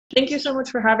Thank you so much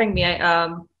for having me.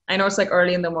 I know it's like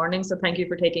early in the morning, so thank you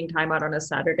for taking time out on a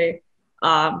Saturday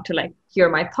to like hear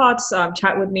my thoughts,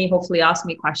 chat with me, hopefully ask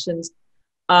me questions.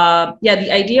 Yeah,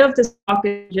 the idea of this talk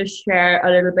is just share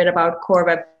a little bit about Core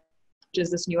Web, which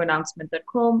is this new announcement that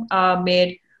Chrome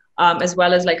made, as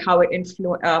well as like how it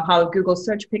how Google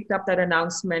Search picked up that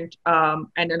announcement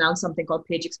and announced something called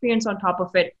Page Experience on top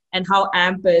of it, and how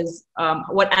AMP is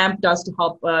what AMP does to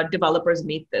help developers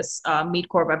meet this, meet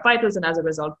Core Web Vitals, and as a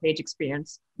result, Page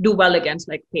Experience do well against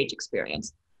like Page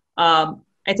Experience.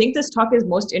 I think this talk is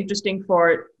most interesting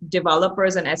for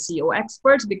developers and SEO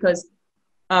experts because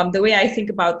the way I think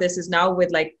about this is now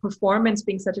with like performance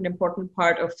being such an important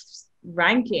part of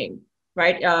ranking,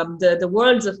 right? The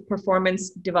worlds of performance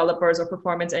developers or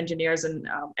performance engineers and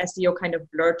SEO kind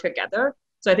of blur together.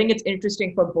 So I think it's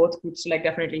interesting for both groups to like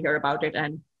definitely hear about it,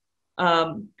 and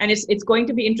it's going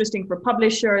to be interesting for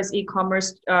publishers,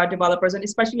 e-commerce developers, and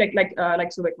especially like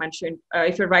Suvik mentioned,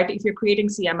 if you're creating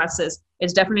CMSs,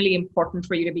 it's definitely important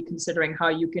for you to be considering how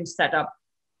you can set up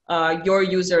your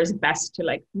users best to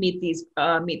like meet these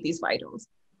vitals.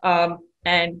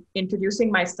 And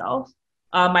introducing myself,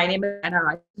 my name is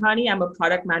Naina. I'm a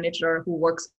product manager who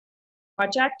works on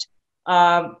the project.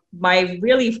 My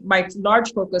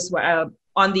large focus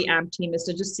on the AMP team is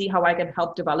to just see how I can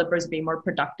help developers be more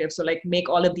productive. So like make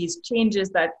all of these changes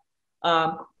that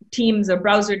teams or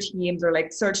browser teams or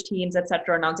like search teams,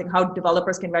 etc., announcing how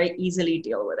developers can very easily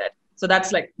deal with it. So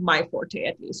that's like my forte,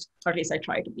 at least, or at least I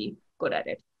try to be good at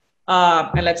it.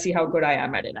 And let's see how good I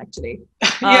am at it, actually.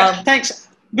 Yeah, thanks.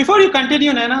 Before you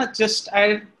continue, Naina,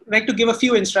 I'd like to give a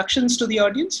few instructions to the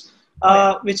audience,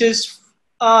 which is,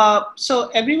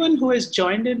 so everyone who has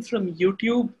joined in from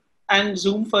YouTube and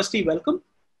Zoom, firstly, welcome.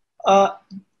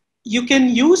 You can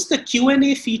use the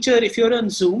Q&A feature if you're on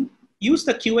Zoom. Use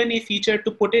the Q&A feature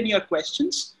to put in your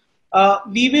questions.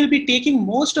 We will be taking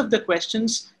most of the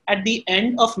questions at the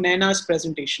end of Naina's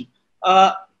presentation.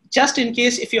 Just in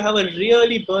case if you have a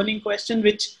really burning question,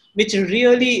 which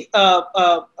really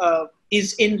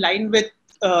is in line with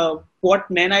what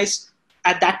Naina is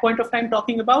at that point of time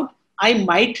talking about, I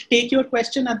might take your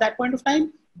question at that point of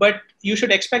time, but you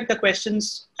should expect the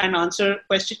questions and answer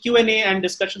Q&A and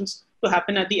discussions to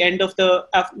happen at the end of the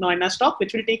Naina's talk,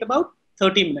 which will take about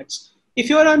 30 minutes. If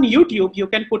you're on YouTube, you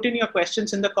can put in your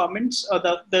questions in the comments or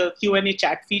the Q&A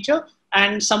chat feature,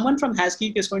 and someone from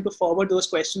Hasgeek is going to forward those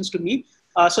questions to me.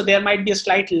 So there might be a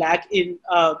slight lag in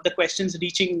the questions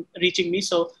reaching me.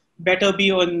 So better be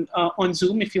on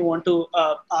Zoom if you want to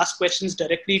ask questions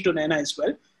directly to Naina as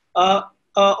well.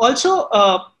 Also,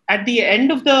 at the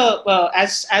end of the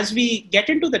as we get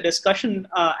into the discussion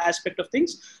aspect of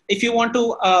things, if you want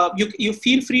to, you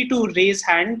feel free to raise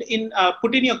hand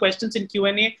put in your questions in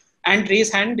Q&A. And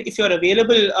raise hand if you're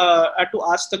available to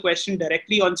ask the question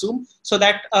directly on Zoom, so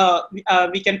that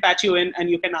we can patch you in and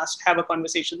you can have a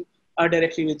conversation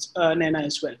directly with Naina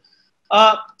as well.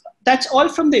 That's all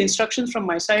from the instructions from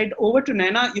my side. Over to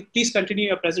Naina. You please continue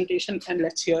your presentation and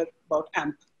let's hear about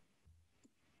AMP.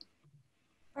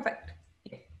 Perfect.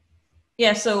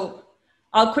 Yeah, so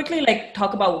I'll quickly like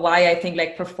talk about why I think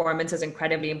like performance is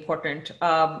incredibly important.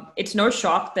 It's no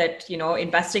shock that, you know,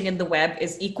 investing in the web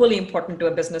is equally important to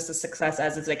a business's success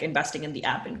as it's like investing in the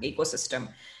app and ecosystem.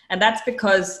 And that's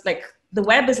because like the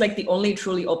web is like the only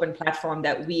truly open platform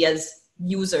that we as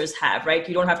users have, right?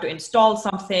 You don't have to install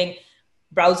something.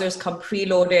 Browsers come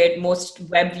preloaded. Most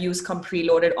web views come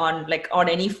preloaded on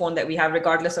any phone that we have,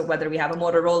 regardless of whether we have a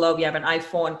Motorola, we have an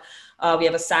iPhone, we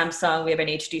have a Samsung, we have an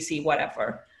HTC,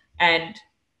 whatever. And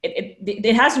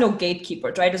it has no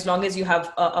gatekeepers, right? As long as you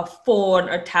have a phone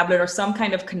or tablet or some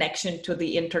kind of connection to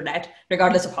the internet,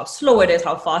 regardless of how slow it is,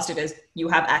 how fast it is, you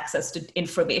have access to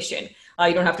information.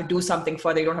 You don't have to do something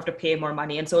further. You don't have to pay more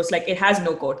money. And so it's like, it has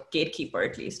no gatekeeper,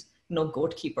 at least. No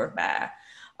gatekeeper.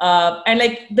 And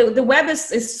like the web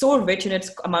is so rich in its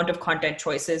amount of content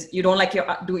choices. You don't like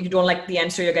the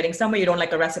answer you're getting somewhere. You don't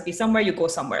like a recipe somewhere. You go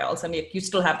somewhere else, and you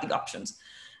still have the options.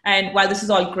 And while this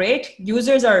is all great,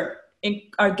 users are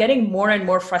getting more and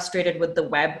more frustrated with the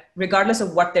web, regardless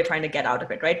of what they're trying to get out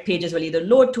of it, right? Pages will either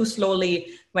load too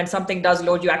slowly. When something does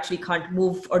load, you actually can't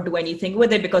move or do anything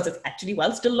with it because it's actually,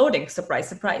 well, still loading. Surprise,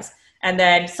 surprise. And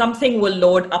then something will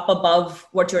load up above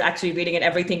what you're actually reading and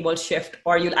everything will shift,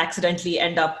 or you'll accidentally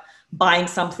end up buying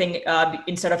something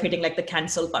instead of hitting like the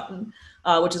cancel button,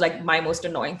 which is like my most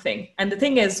annoying thing. And the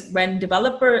thing is, when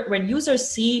users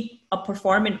see a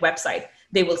performant website,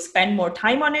 they will spend more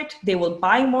time on it, they will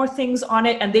buy more things on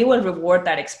it, and they will reward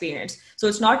that experience. So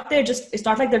it's not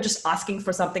like they're just asking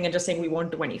for something and just saying we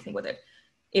won't do anything with it.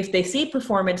 If they see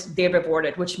performance, they reward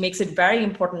it, which makes it very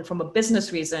important from a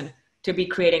business reason to be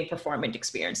creating performant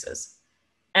experiences.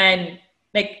 And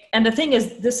and the thing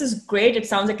is, this is great. It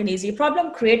sounds like an easy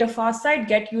problem. Create a fast site,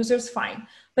 get users, fine.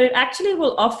 But it actually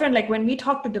will often, like when we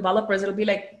talk to developers, it'll be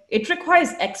like, it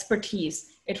requires expertise.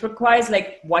 It requires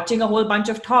like watching a whole bunch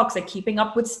of talks, like keeping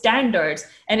up with standards.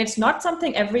 And it's not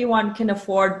something everyone can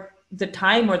afford the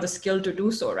time or the skill to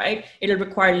do so, right? It'll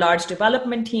require large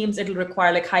development teams. It'll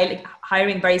require like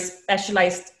hiring very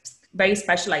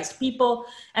specialized people.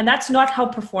 And that's not how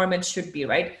performance should be,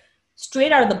 right?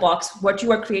 Straight out of the box, what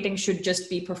you are creating should just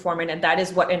be performant. And that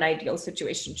is what an ideal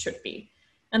situation should be.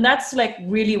 And that's like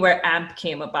really where AMP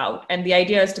came about. And the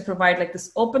idea is to provide like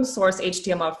this open source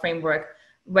HTML framework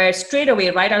where straight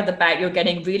away, right out of the bat, you're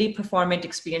getting really performant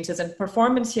experiences. And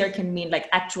performance here can mean like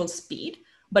actual speed,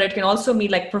 but it can also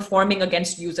mean like performing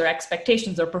against user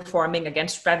expectations or performing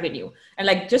against revenue. And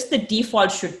like just the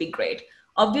default should be great.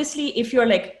 Obviously, if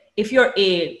you're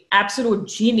a absolute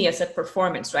genius at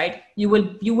performance, right, you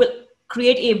will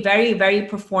create a very, very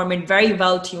performant, very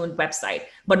well-tuned website,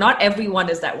 but not everyone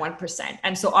is that 1%.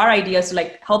 And so our idea is to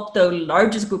like help the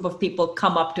largest group of people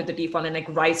come up to the default and like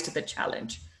rise to the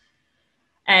challenge.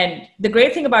 And the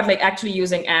great thing about like actually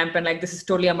using AMP, and like this is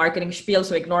totally a marketing spiel,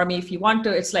 so ignore me if you want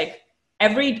to, it's like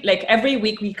every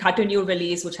week we cut a new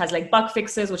release, which has like bug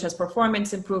fixes, which has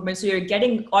performance improvements. So you're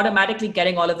automatically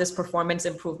getting all of this performance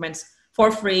improvements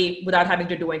for free without having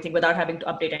to do anything, without having to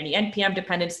update any NPM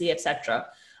dependency, etc.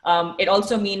 It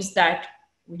also means that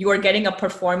you are getting a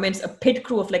pit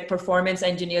crew of like performance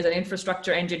engineers and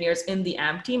infrastructure engineers in the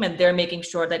AMP team, and they're making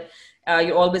sure that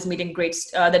you're always meeting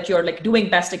that you're like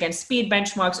doing best against speed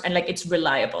benchmarks and like it's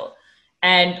reliable.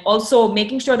 And also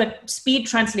making sure that speed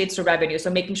translates to revenue.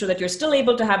 So making sure that you're still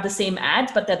able to have the same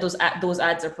ads, but that those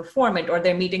ads are performant or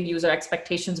they're meeting user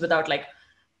expectations without like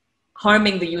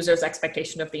harming the user's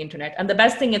expectation of the internet. And the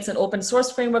best thing, it's an open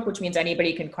source framework, which means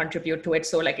anybody can contribute to it.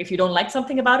 So like, if you don't like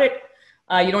something about it,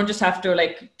 you don't just have to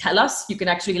like tell us. You can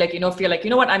actually like, feel like,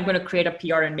 what, I'm going to create a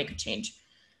PR and make a change.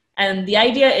 And the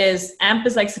idea is AMP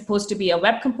is like supposed to be a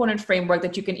web component framework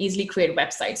that you can easily create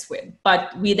websites with.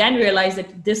 But we then realized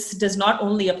that this does not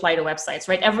only apply to websites,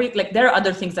 right? There are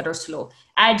other things that are slow.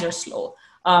 Ads are slow.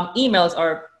 Emails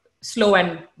are slow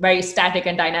and very static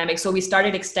and dynamic. So we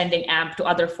started extending AMP to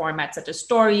other formats such as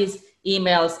stories,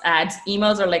 emails, ads.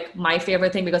 Emails are like my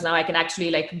favorite thing because now I can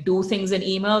actually like do things in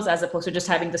emails as opposed to just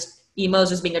having this emails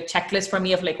just being a checklist for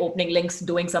me of like opening links,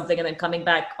 doing something, and then coming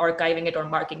back, archiving it or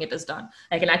marking it as done.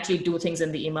 I can actually do things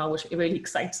in the email, which really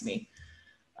excites me.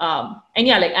 And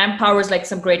yeah, like AMP powers like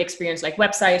some great experience like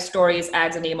websites, stories,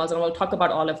 ads, and emails. And we'll talk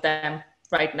about all of them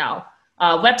right now.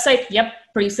 Website, yep,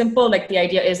 pretty simple. Like the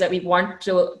idea is that we want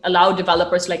to allow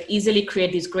developers to like easily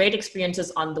create these great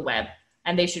experiences on the web,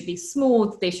 and they should be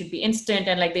smooth, they should be instant,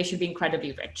 and like they should be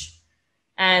incredibly rich.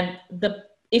 And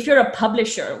if you're a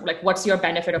publisher, like what's your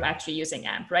benefit of actually using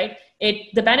AMP, right?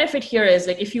 The benefit here is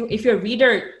like if your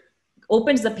reader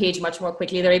opens the page much more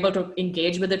quickly, they're able to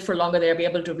engage with it for longer, they'll be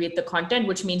able to read the content,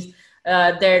 which means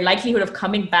their likelihood of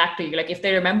coming back to you, like if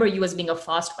they remember you as being a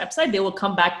fast website, they will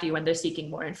come back to you when they're seeking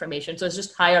more information. So it's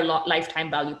just higher lifetime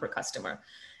value per customer.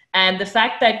 And the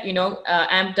fact that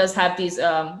AMP does have these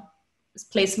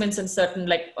placements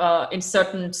in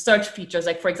certain search features,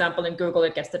 like for example in Google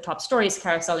it gets the top stories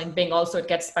carousel, in Bing also it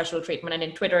gets special treatment, and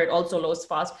in Twitter it also loads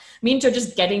fast, means you're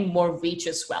just getting more reach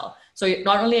as well. So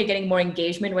not only are you getting more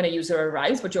engagement when a user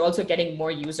arrives, but you're also getting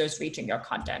more users reaching your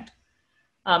content.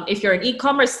 If you're an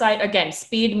e-commerce site, again,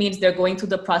 speed means they're going through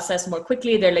the process more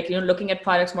quickly. They're like, looking at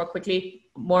products more quickly,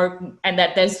 and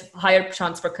that there's higher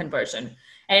chance for conversion.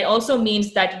 And it also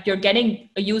means that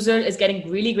a user is getting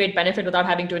really great benefit without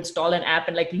having to install an app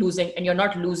and and you're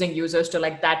not losing users to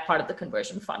like that part of the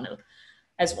conversion funnel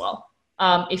as well.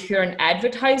 If you're an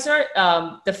advertiser,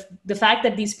 the fact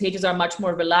that these pages are much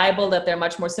more reliable, that they're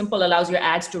much more simple, allows your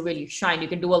ads to really shine. You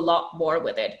can do a lot more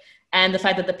with it. And the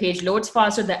fact that the page loads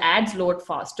faster, the ads load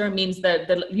faster, means that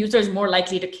the user is more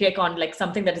likely to click on like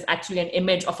something that is actually an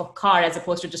image of a car as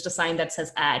opposed to just a sign that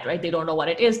says ad, right? They don't know what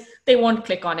it is. They won't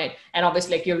click on it. And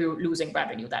obviously like you're losing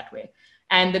revenue that way.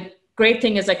 And the great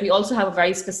thing is like we also have a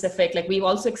very specific, like we've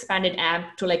also expanded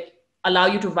AMP to like allow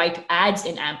you to write ads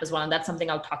in AMP as well. And that's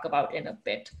something I'll talk about in a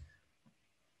bit.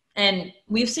 And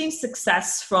we've seen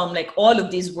success from like all of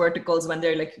these verticals when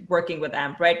they're like working with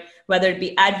AMP, right? Whether it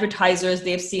be advertisers,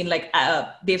 they've seen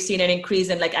an increase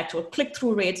in like actual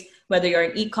click-through rates. Whether you're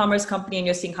an e-commerce company and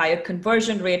you're seeing higher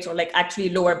conversion rates or like actually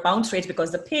lower bounce rates because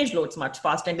the page loads much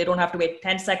faster and they don't have to wait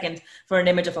 10 seconds for an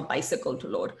image of a bicycle to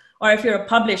load. Or if you're a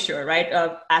publisher, right?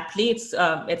 Aptly, it's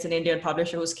an Indian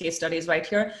publisher whose case study is right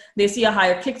here. They see a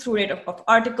higher click-through rate of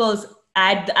articles.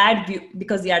 the ad view,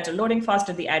 because the ads are loading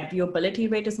faster, the ad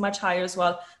viewability rate is much higher as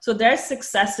well. So there's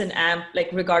success in AMP, like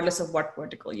regardless of what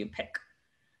vertical you pick.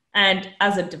 And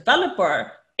as a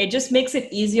developer, it just makes it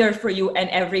easier for you in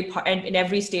every part and in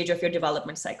every stage of your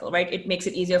development cycle, right? It makes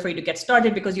it easier for you to get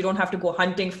started because you don't have to go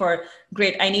hunting for,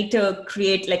 great, I need to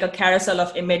create like a carousel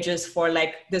of images for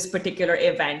like this particular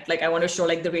event. Like I want to show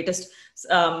like the latest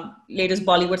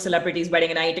Bollywood celebrities wedding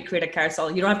and I need to create a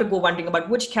carousel. You don't have to go wondering about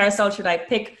which carousel should I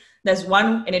pick. There's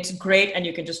one and it's great and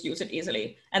you can just use it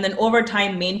easily. And then over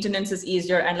time, maintenance is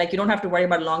easier and like you don't have to worry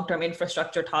about long-term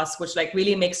infrastructure tasks, which like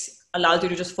really allows you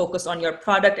to just focus on your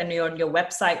product and on your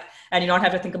website, and you don't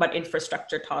have to think about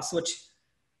infrastructure tasks, which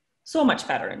so much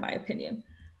better in my opinion.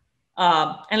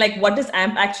 And like, what does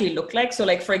AMP actually look like? So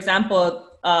like, for example,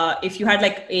 if you had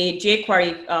like a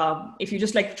jQuery, if you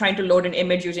just like trying to load an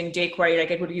image using jQuery,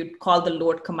 like you'd call the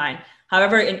load command.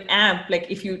 However, in AMP, like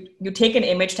if you take an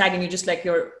image tag and you just like,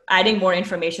 you're adding more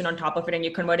information on top of it and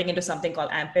you're converting into something called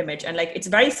AMP image. And like, it's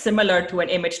very similar to an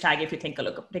image tag if you take a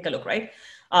look, right?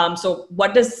 So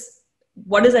what is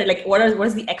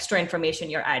the extra information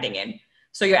you're adding in?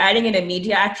 So you're adding in a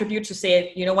media attribute to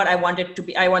say, you know what, I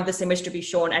want this image to be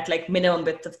shown at like minimum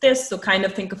width of this. So kind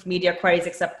of think of media queries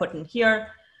except put in here.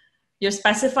 You're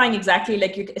specifying exactly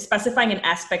like you're specifying an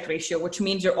aspect ratio, which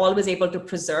means you're always able to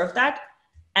preserve that.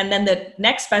 And then the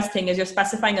next best thing is you're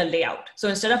specifying a layout. So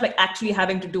instead of like actually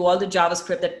having to do all the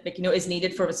JavaScript that like, is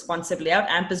needed for responsive layout,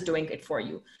 AMP is doing it for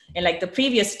you. And like the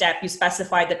previous step, you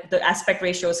specify that the aspect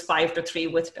ratio is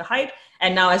 5:3 width to height.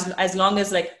 And now as long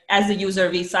as like, as the user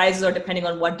resizes or depending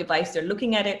on what device they're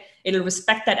looking at it, it'll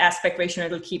respect that aspect ratio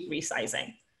and it'll keep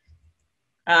resizing.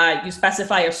 You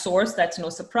specify a source, that's no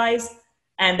surprise.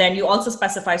 And then you also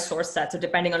specify source set. So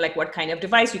depending on like what kind of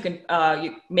device, you can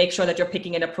you make sure that you're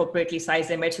picking an appropriately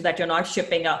sized image so that you're not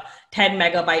shipping a 10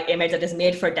 megabyte image that is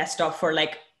made for desktop for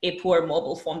like a poor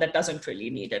mobile phone that doesn't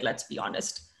really need it, let's be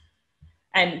honest.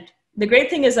 And the great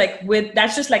thing is like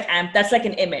that's just like AMP, that's like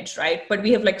an image, right? But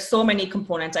we have like so many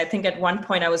components. I think at one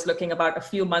point I was looking about a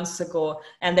few months ago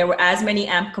and there were as many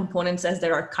AMP components as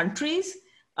there are countries,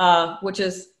 which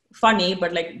is funny,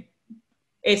 but like,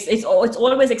 it's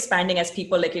always expanding as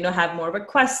people like, have more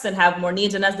requests and have more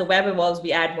needs. And as the web evolves,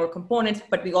 we add more components,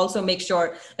 but we also make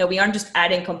sure that we aren't just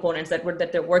adding components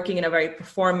that they're working in a very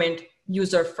performant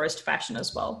user first fashion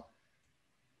as well.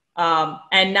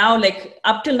 And now like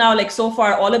up till now, like so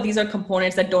far, all of these are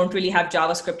components that don't really have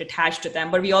JavaScript attached to them,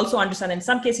 but we also understand in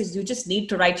some cases, you just need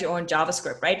to write your own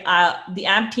JavaScript, right? The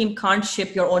AMP team can't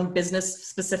ship your own business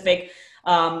specific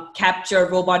capture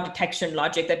robot detection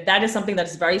logic. That is something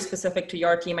that's very specific to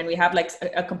your team. And we have like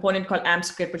a component called AMP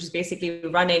script, which is basically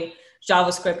running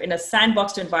JavaScript in a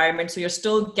sandboxed environment. So you're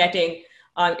still getting,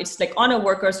 it's like on a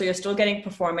worker. So you're still getting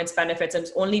performance benefits and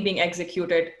it's only being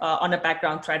executed on a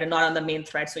background thread and not on the main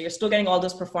thread. So you're still getting all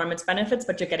those performance benefits,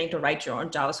 but you're getting to write your own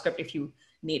JavaScript if you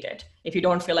need it, if you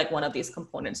don't feel like one of these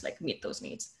components like meet those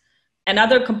needs.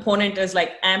 Another component is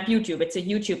like AMP YouTube. It's a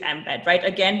YouTube embed, right?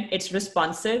 Again, it's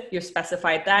responsive. You've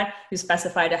specified that. You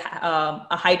specified a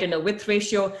height and a width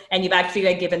ratio, and you've actually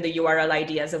like given the URL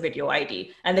ID as a video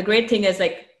ID. And the great thing is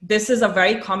like, this is a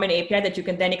very common API that you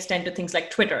can then extend to things like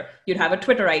Twitter. You'd have a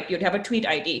Twitter ID, you'd have a tweet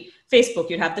ID, Facebook,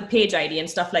 you'd have the page ID and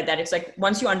stuff like that. It's like,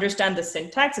 once you understand the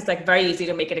syntax, it's like very easy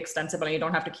to make it extensible and you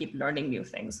don't have to keep learning new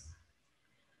things.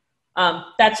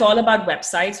 That's all about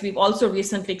websites. We've also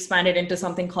recently expanded into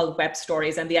something called web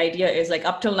stories. And the idea is like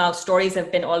up till now, stories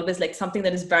have been always like something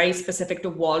that is very specific to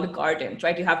walled gardens,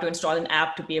 right? You have to install an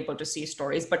app to be able to see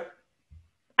stories, but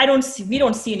we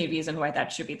don't see any reason why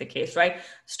that should be the case, right?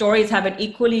 Stories have an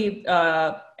equally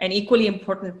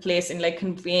important place in like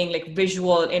conveying like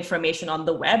visual information on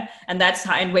the web. And that's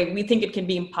how, and we think it can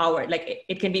be empowered, like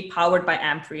it can be powered by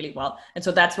AMP really well. And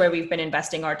so that's where we've been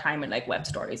investing our time in like web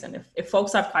stories. And if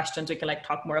folks have questions, we can like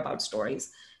talk more about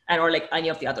stories or like any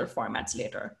of the other formats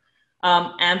later.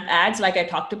 AMP ads, like I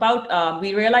talked about,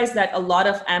 we realized that a lot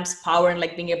of AMP's power and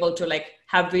like being able to like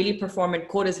have really performant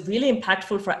code is really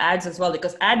impactful for ads as well,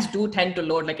 because ads do tend to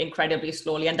load like incredibly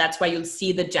slowly. And that's why you'll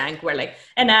see the jank where like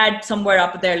an ad somewhere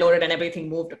up there loaded and everything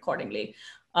moved accordingly.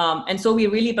 And so we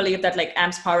really believe that like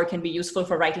AMP's power can be useful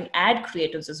for writing ad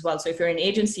creatives as well. So if you're an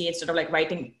agency, instead of like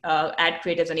writing ad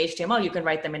creatives in HTML, you can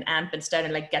write them in AMP instead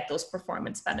and like get those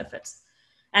performance benefits.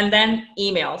 And then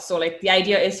email. So like the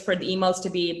idea is for the emails to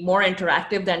be more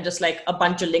interactive than just like a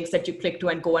bunch of links that you click to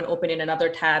and go and open in another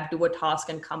tab, do a task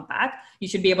and come back. You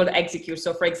should be able to execute.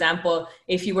 So for example,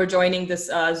 if you were joining this,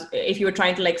 if you were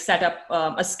trying to like set up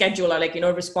a schedule or like,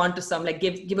 respond to some, like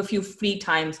give a few free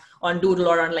times on Doodle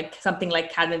or on like something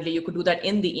like Calendly, you could do that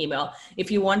in the email.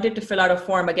 If you wanted to fill out a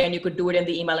form, again, you could do it in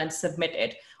the email and submit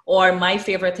it. Or my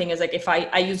favorite thing is like if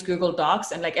I use Google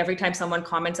Docs, and like every time someone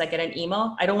comments, I get an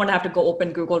email. I don't want to have to go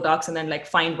open Google Docs and then like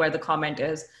find where the comment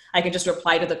is. I can just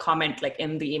reply to the comment like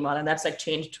in the email, and that's like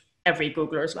changed every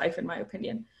Googler's life, in my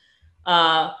opinion.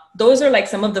 Those are like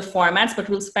some of the formats, but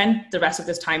we'll spend the rest of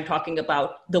this time talking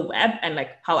about the web and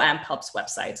like how AMP helps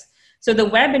websites. So the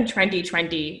web in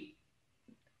 2020,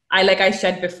 like I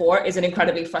said before, is an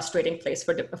incredibly frustrating place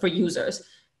for users.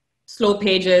 Slow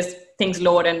pages, things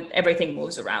load, and everything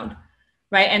moves around,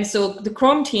 right? And so the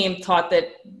Chrome team thought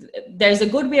that there's a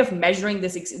good way of measuring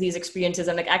these experiences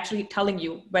and like actually telling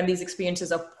you when these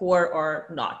experiences are poor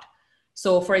or not.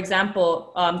 So for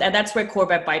example, and that's where Core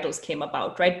Web Vitals came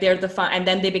about, right? They're and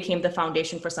then they became the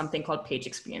foundation for something called page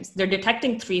experience. They're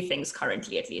detecting three things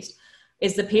currently, at least.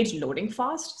 Is the page loading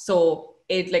fast? So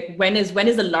it like when is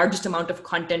the largest amount of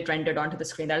content rendered onto the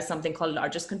screen? That is something called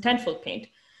largest contentful paint.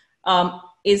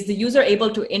 Is the user able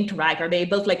to interact? Are they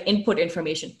able to like input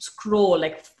information, scroll,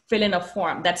 like fill in a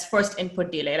form? That's first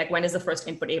input delay. Like when is the first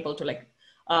input able to like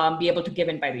be able to give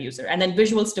in by the user? And then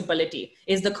visual stability.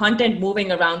 Is the content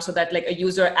moving around so that like a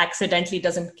user accidentally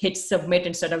doesn't hit submit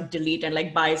instead of delete and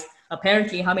like buys,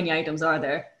 apparently how many items are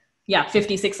there? Yeah,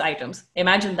 56 items.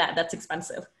 Imagine that, that's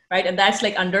expensive, right? And that's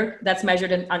like that's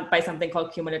measured by something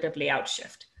called cumulative layout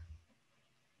shift.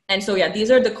 And so, yeah, these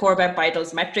are the Core Web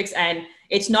Vitals metrics. And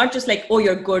it's not just like, oh,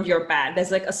 you're good, you're bad.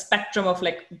 There's like a spectrum of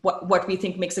like what we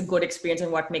think makes a good experience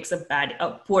and what makes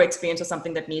a poor experience or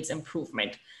something that needs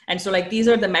improvement. And so like, these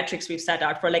are the metrics we've set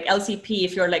out for like LCP.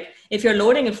 If you're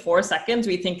loading in 4 seconds,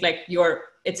 we think like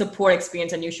it's a poor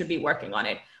experience and you should be working on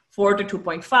it. 4 to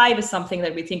 2.5 is something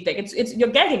that we think that you're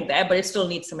getting there, but it still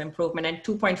needs some improvement. And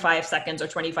 2.5 seconds or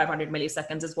 2,500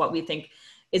 milliseconds is what we think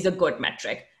is a good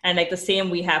metric. And like the same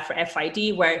we have for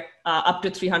FID, where up to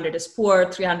 300 is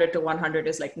poor, 300 to 100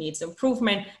 is like needs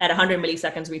improvement. At 100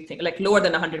 milliseconds, we think like lower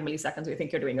than 100 milliseconds, we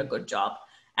think you're doing a good job.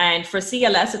 And for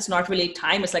CLS, it's not really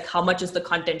time. It's like how much is the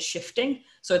content shifting?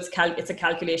 So it's a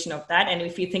calculation of that. And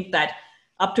if you think that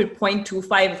up to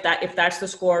 0.25, if that's the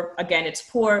score, again, it's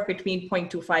poor. Between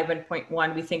 0.25 and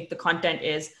 0.1, we think the content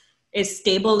is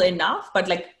stable enough, but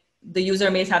like the user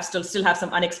may still have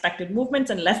some unexpected movements,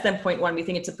 and less than 0.1, we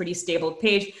think it's a pretty stable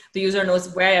page. The user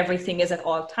knows where everything is at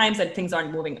all times and things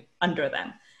aren't moving under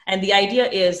them. And the idea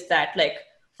is that like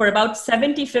for about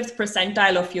 75th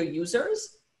percentile of your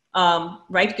users,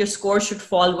 right, your score should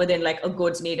fall within like a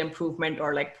goods need improvement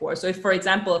or like poor. So if, for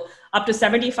example, up to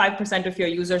 75% of your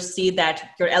users see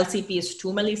that your LCP is 2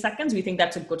 milliseconds, we think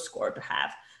that's a good score to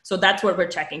have. So that's what we're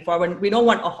checking for. When we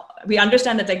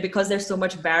understand that like because there's so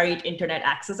much varied internet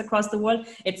access across the world,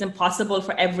 it's impossible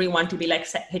for everyone to be like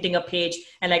hitting a page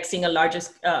and like seeing an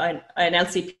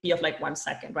LCP of like 1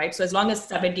 second, right? So as long as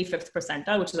 75th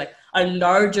percentile, which is like a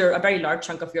very large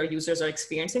chunk of your users are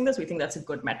experiencing this, we think that's a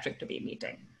good metric to be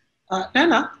meeting.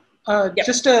 Naina,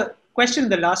 just a question in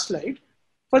the last slide.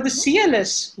 For the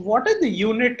CLS, what are the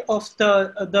unit of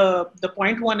the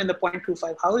 0.1 and the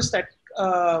 0.25? How is that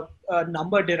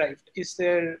number derived? Is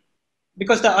there,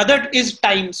 because the other is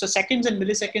time, so seconds and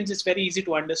milliseconds is very easy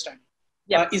to understand.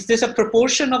 Yeah. Is this a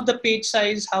proportion of the page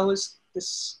size? How is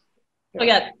this? So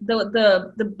yeah,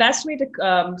 the best way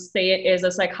to say it is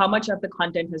it's like how much of the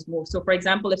content has moved. So for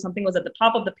example, if something was at the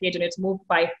top of the page and it's moved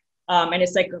by, and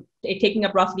it's like taking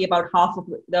up roughly about half of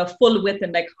the full width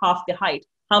and like half the height,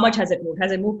 how much has it moved?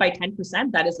 Has it moved by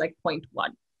 10%? That is like 0.1.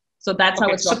 So that's how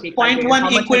it's roughly. So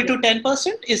 0.1 equal to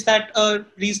 10%? Is that a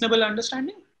reasonable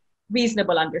understanding?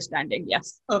 Reasonable understanding,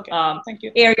 yes. Okay, thank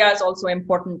you. Area is also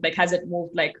important. Like, has it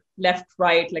moved like left,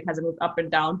 right? Like, has it moved up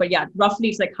and down? But yeah, roughly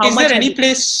it's like how much. Is there any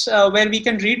place where we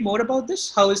can read more about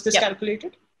this? How is this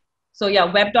calculated? So yeah,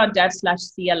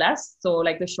 web.dev/CLS. So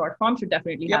like the short form should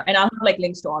definitely have, and I'll have like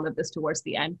links to all of this towards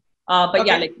the end. But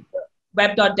yeah, like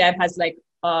web.dev has like,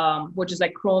 which is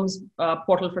like Chrome's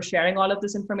portal for sharing all of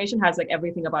this information, has like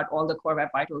everything about all the Core Web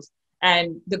Vitals.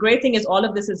 And the great thing is all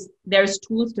of this there's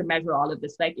tools to measure all of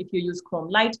this. Like if you use Chrome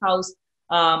Lighthouse,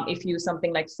 if you use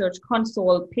something like Search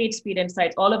Console, Page Speed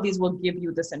Insights, all of these will give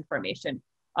you this information.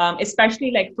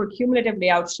 Especially like for cumulative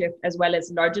layout shift as well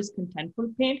as largest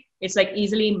contentful paint, it's like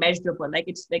easily measurable. Like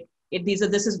it's like this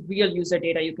is real user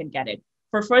data, you can get it.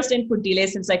 For first input delay,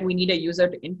 since like we need a user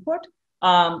to input,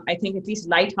 I think at least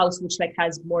Lighthouse, which like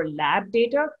has more lab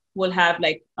data, will have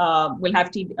like will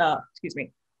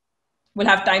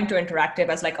have time to interactive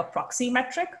as like a proxy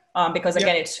metric, because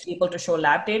again it's able to show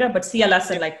lab data. But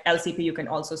CLS and like LCP you can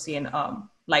also see in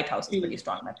Lighthouse is pretty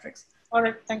strong metrics. All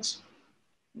right, thanks.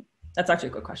 That's actually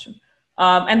a good question.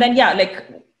 And then yeah, like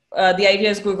the idea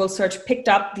is Google search picked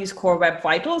up these core web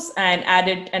vitals and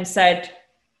added and said,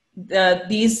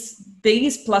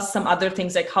 these plus some other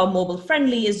things like how mobile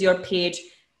friendly is your page?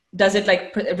 Does it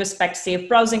like respect safe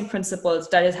browsing principles?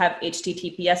 Does it have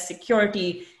HTTPS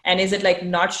security? And is it like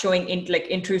not showing like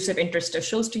intrusive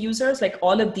interstitials to users? Like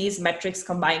all of these metrics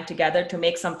combined together to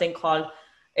make something called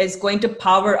is going to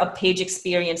power a page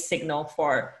experience signal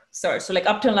for search. So like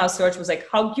up till now, search was like,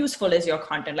 how useful is your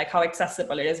content? Like how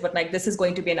accessible it is, but like this is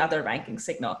going to be another ranking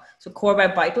signal. So core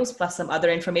web vitals plus some other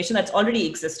information that's already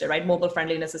existed, right? Mobile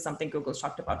friendliness is something Google's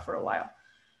talked about for a while.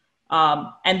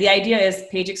 And the idea is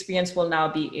page experience will now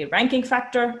be a ranking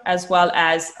factor, as well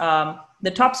as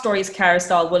the top stories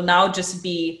carousel will now just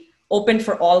be open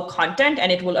for all content,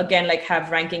 and it will again like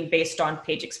have ranking based on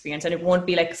page experience, and it won't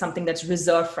be like something that's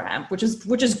reserved for AMP, which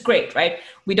is great, right?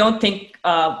 We don't think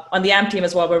on the AMP team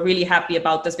as well, we're really happy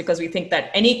about this because we think that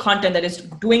any content that is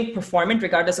doing performant,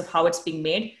 regardless of how it's being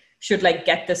made, should like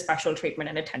get this special treatment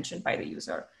and attention by the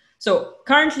user. So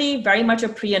currently very much a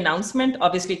pre-announcement.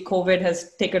 Obviously COVID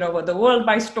has taken over the world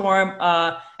by storm.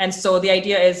 And so the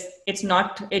idea is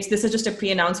this is just a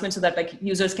pre-announcement so that like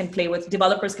users can play with,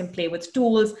 developers can play with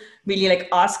tools, really like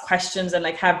ask questions and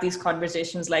like have these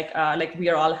conversations like we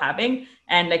are all having.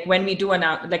 And like when they do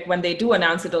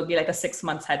announce, it'll be like a 6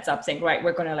 months heads up saying, right,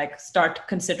 we're gonna like start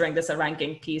considering this a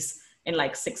ranking piece in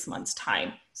like 6 months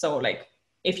time. So like,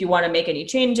 if you want to make any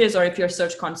changes, or if your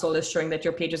search console is showing that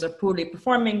your pages are poorly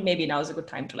performing, maybe now is a good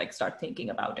time to like start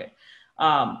thinking about it.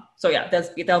 So yeah,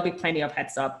 there'll be plenty of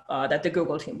heads up that the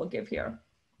Google team will give here.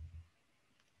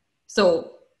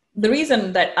 So the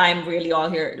reason that I'm really all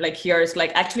here is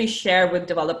like actually share with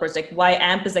developers like why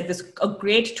AMP is like a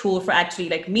great tool for actually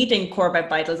like meeting core web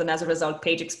vitals, and as a result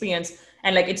page experience,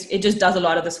 and like it just does a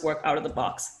lot of this work out of the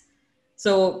box.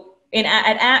 So in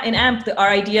AMP, our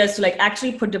idea is to like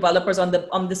actually put developers on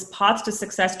this path to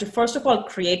success, to first of all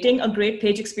creating a great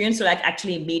page experience, so like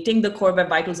actually meeting the core web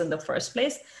vitals in the first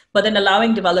place, but then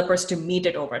allowing developers to meet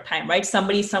it over time, right?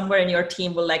 Somebody somewhere in your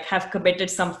team will like have committed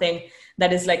something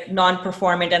that is like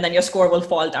non-performant, and then your score will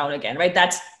fall down again, right?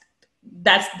 That's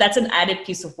an added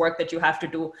piece of work that you have to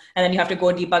do, and then you have to go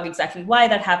debug exactly why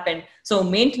that happened. So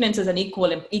maintenance is an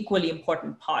equally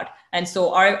important part, and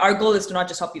so our goal is to not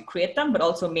just help you create them, but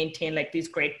also maintain like these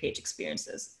great page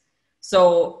experiences.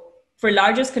 So for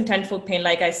largest contentful pain,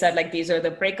 like I said, like these are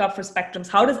the breakup for spectrums.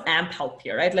 How does AMP help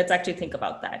here, right? Let's actually think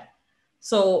about that.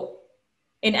 So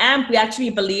in AMP, we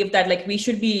actually believe that like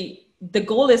the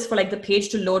goal is for like the page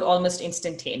to load almost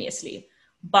instantaneously.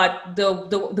 But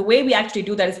the way we actually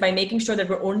do that is by making sure that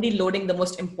we're only loading the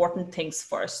most important things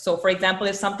first. So for example,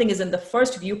 if something is in the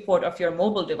first viewport of your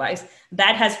mobile device,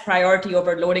 that has priority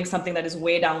over loading something that is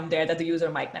way down there that the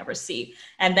user might never see.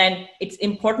 And then it's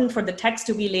important for the text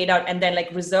to be laid out and then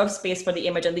like reserve space for the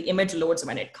image, and the image loads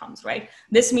when it comes, right?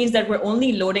 This means that we're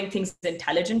only loading things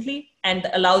intelligently, and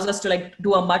allows us to like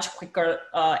do a much quicker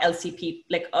LCP,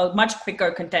 like a much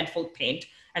quicker contentful paint,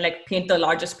 and like paint the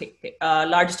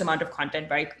largest amount of content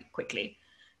very quickly.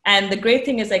 And the great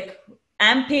thing is like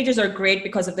AMP pages are great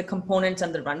because of the components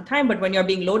and the runtime, but when you're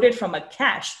being loaded from a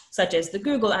cache, such as the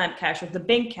Google AMP cache or the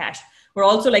Bing cache, we're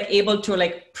also like able to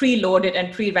like preload it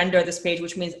and pre-render this page,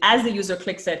 which means as the user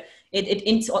clicks it,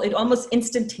 it almost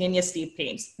instantaneously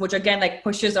paints, which again like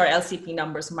pushes our LCP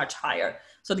numbers much higher.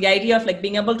 So the idea of like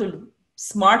being able to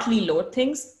smartly load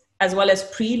things as well as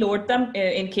preload them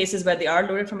in cases where they are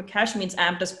loaded from a cache means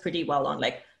AMP does pretty well on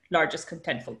like largest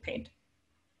contentful paint.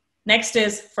 Next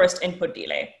is first input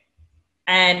delay.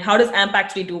 And how does AMP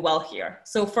actually do well here?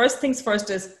 So first things first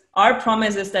is our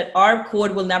promise is that our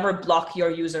code will never block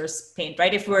your user's paint,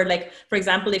 right? If we're like, for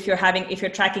example, if you're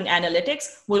tracking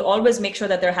analytics, we'll always make sure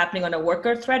that they're happening on a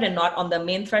worker thread and not on the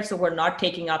main thread. So we're not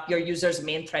taking up your user's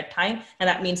main thread time. And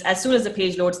that means as soon as the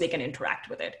page loads, they can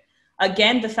interact with it.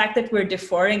 Again, the fact that we're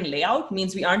deferring layout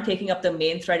means we aren't taking up the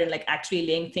main thread and like actually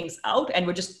laying things out, and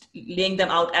we're just laying them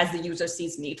out as the user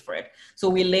sees need for it. So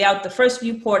we lay out the first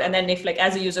viewport, and then if like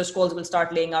as the user scrolls, we'll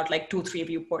start laying out like 2-3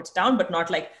 viewports down, but not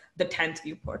like the 10th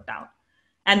viewport down.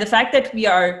 And the fact that we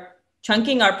are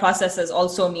chunking our processes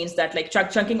also means that like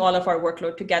chunking all of our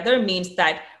workload together means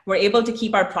that we're able to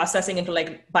keep our processing into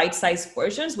like bite-sized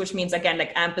versions, which means again,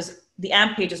 like the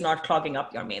AMP page is not clogging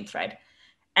up your main thread.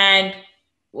 And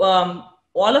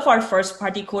all of our first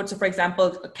party code, so for example,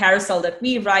 a carousel that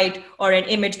we write or an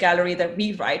image gallery that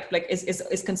we write, like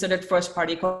is considered first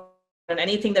party code. And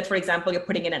anything that, for example, you're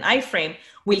putting in an iframe,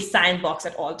 we'll sandbox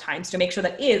at all times to make sure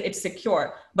that it's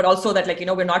secure, but also that like,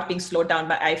 we're not being slowed down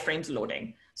by iframes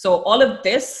loading. So all of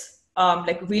this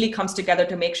like really comes together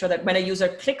to make sure that when a user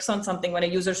clicks on something, when a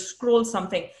user scrolls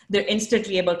something, they're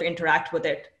instantly able to interact with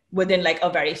it within like a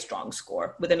very strong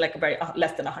score, within like a very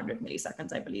less than 100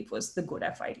 milliseconds, I believe was the good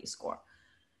FID score.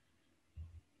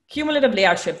 Cumulative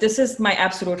layout shift. This is my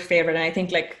absolute favorite. And I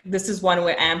think like this is one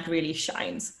where AMP really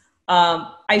shines.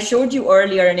 I showed you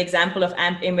earlier an example of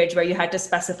AMP image where you had to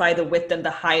specify the width and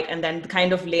the height and then the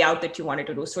kind of layout that you wanted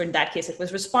to do. So in that case, it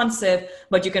was responsive,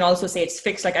 but you can also say it's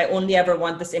fixed. Like I only ever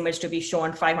want this image to be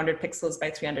shown 500 pixels by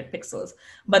 300 pixels.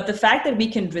 But the fact that we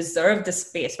can reserve the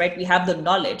space, right? We have the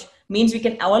knowledge means we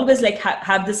can always like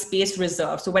have the space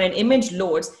reserved. So when an image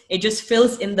loads, it just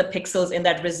fills in the pixels in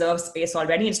that reserved space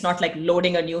already. It's not like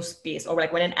loading a new space, or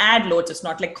like when an ad loads, it's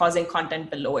not like causing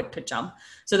content below it to jump.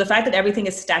 So the fact that everything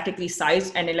is statically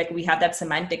sized and like we have that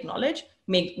semantic knowledge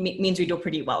means we do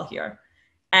pretty well here.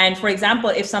 And for example,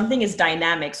 if something is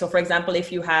dynamic, so for example,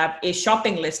 if you have a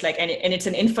shopping list, like, and it's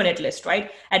an infinite list, right?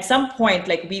 At some point,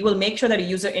 like we will make sure that a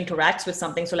user interacts with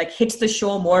something. So like hits the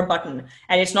show more button,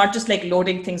 and it's not just like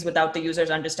loading things without the user's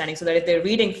understanding, so that if they're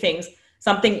reading things,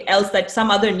 something else that some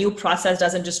other new process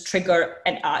doesn't just trigger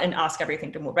and ask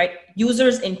everything to move, right?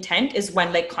 User's intent is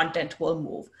when like content will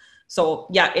move. So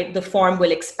yeah, the form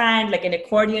will expand, like an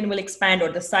accordion will expand, or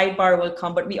the sidebar will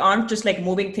come, but we aren't just like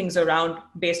moving things around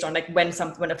based on like when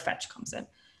a fetch comes in.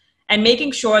 And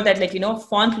making sure that like,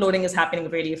 font loading is happening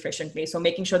really efficiently. So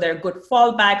making sure there are good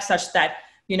fallbacks such that,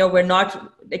 we're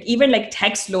not like, even like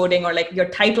text loading or like your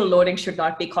title loading should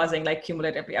not be causing like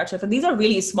cumulative layout shift. And these are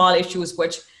really small issues,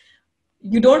 which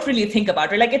you don't really think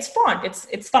about, right? Like it's font,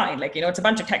 it's fine. Like, it's a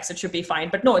bunch of text, it should be fine.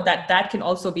 But no, that can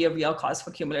also be a real cause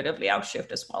for cumulative layout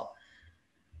shift as well.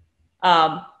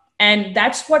 And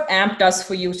that's what AMP does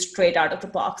for you straight out of the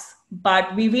box.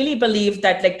 But we really believe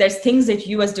that like there's things that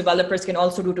you as developers can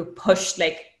also do to push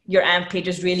like your AMP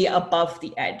pages really above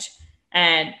the edge.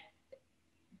 And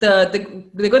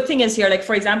the good thing is here, like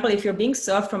for example, if you're being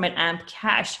served from an AMP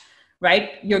cache,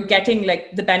 right, you're getting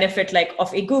like the benefit like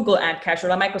of a Google AMP cache or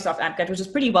a Microsoft AMP cache, which is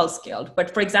pretty well scaled.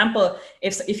 But for example,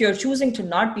 if you're choosing to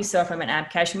not be served from an AMP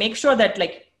cache, make sure that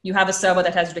like you have a server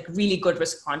that has like really good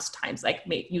response times, like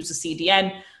use a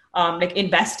CDN, like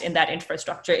invest in that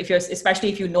infrastructure. Especially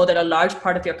if you know that a large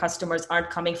part of your customers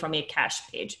aren't coming from a cache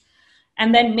page.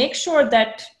 And then make sure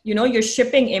that, you're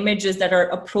shipping images that are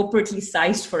appropriately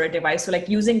sized for a device. So like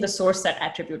using the source set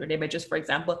attributed images, for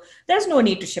example, there's no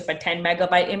need to ship a 10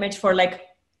 megabyte image for like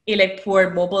a like poor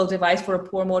mobile device, for a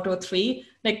poor Moto 3.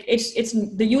 Like it's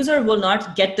the user will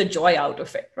not get the joy out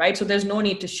of it, right? So there's no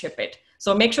need to ship it.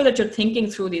 So make sure that you're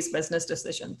thinking through these business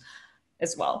decisions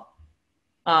as well.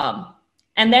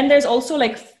 And then there's also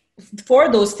like,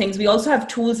 for those things, we also have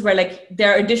tools where like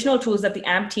there are additional tools that the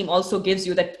AMP team also gives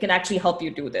you that can actually help you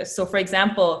do this. So for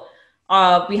example,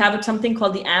 we have something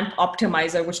called the AMP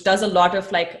optimizer, which does a lot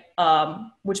of like,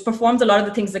 which performs a lot of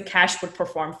the things the cache would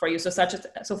perform for you. So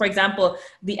for example,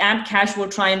 the AMP cache will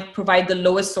try and provide the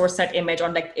lowest source set image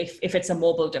on like, if it's a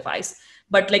mobile device.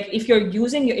 But like if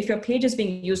your page is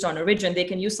being used on Origin, they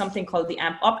can use something called the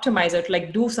AMP optimizer to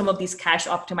like do some of these cache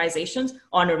optimizations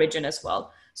on Origin as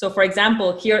well. So for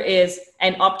example, here is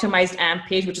an optimized AMP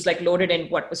page, which is like loaded in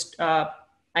what was, I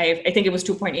think it was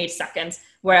 2.8 seconds,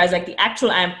 whereas like the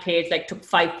actual AMP page like took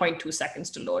 5.2 seconds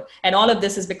to load. And all of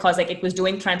this is because like it was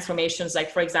doing transformations, like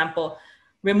for example,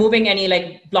 removing any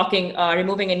like blocking,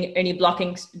 removing any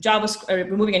blocking JavaScript,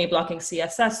 removing any blocking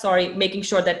CSS, making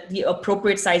sure that the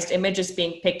appropriate sized image is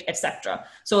being picked, etc.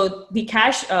 So the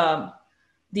cache,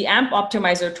 the AMP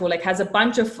optimizer tool like has a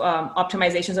bunch of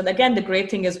optimizations. And again, the great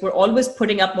thing is we're always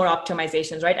putting up more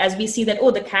optimizations, right? As we see that,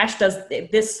 oh, the cache does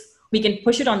this, we can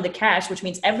push it on the cache, which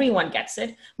means everyone gets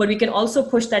it, but we can also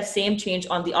push that same change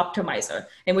on the optimizer,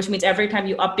 and which means every time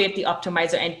you update the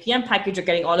optimizer NPM package, you're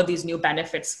getting all of these new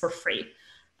benefits for free.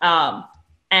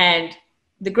 And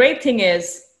the great thing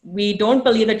is we don't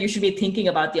believe that you should be thinking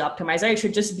about the optimizer. It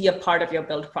should just be a part of your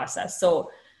build process.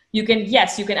 So you can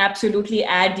absolutely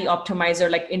add the optimizer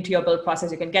like into your build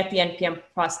process. You can get the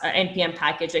NPM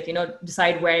package, like,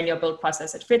 decide where in your build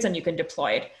process it fits and you can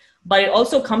deploy it. But it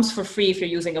also comes for free if you're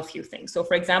using a few things. So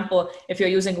for example, if you're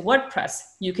using WordPress,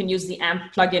 you can use the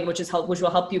AMP plugin, which will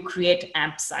help you create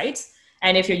AMP sites.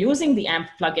 And if you're using the AMP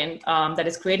plugin that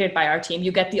is created by our team,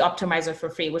 you get the optimizer for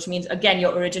free, which means, again,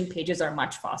 your Origin pages are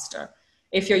much faster.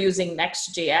 If you're using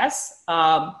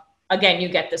Next.js, again, you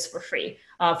get this for free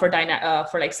for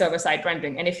like server-side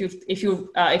rendering. And if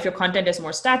your content is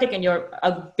more static and you're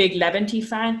a big Leventy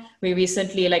fan, we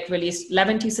recently like released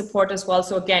Leventy support as well.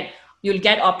 So again, you'll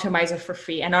get optimizer for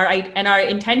free. And our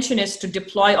intention is to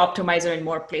deploy optimizer in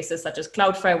more places, such as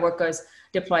Cloudflare workers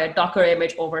deploy a Docker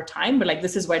image over time, but like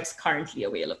this is where it's currently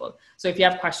available. So if you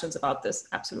have questions about this,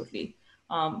 absolutely,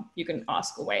 you can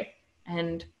ask away.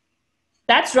 And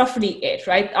that's roughly it,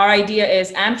 right? Our idea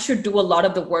is AMP should do a lot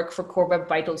of the work for Core Web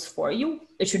Vitals for you.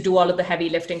 It should do all of the heavy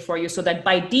lifting for you so that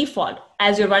by default,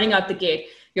 as you're running out the gate,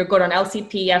 you're good on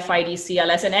LCP, FID,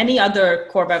 CLS, and any other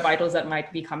Core Web Vitals that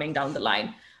might be coming down the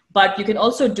line. But you can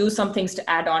also do some things to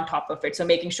add on top of it. So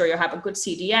making sure you have a good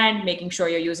CDN, making sure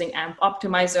you're using AMP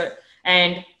Optimizer.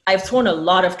 And I've thrown a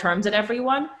lot of terms at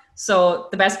everyone. So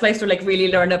the best place to like really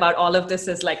learn about all of this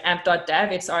is like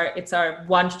amp.dev. It's our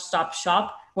one-stop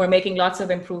shop. We're making lots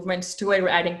of improvements to it. We're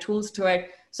adding tools to it.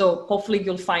 So hopefully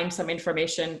you'll find some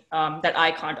information that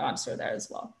I can't answer there as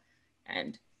well.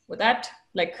 And with that,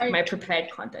 like my prepared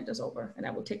content is over and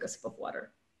I will take a sip of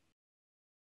water.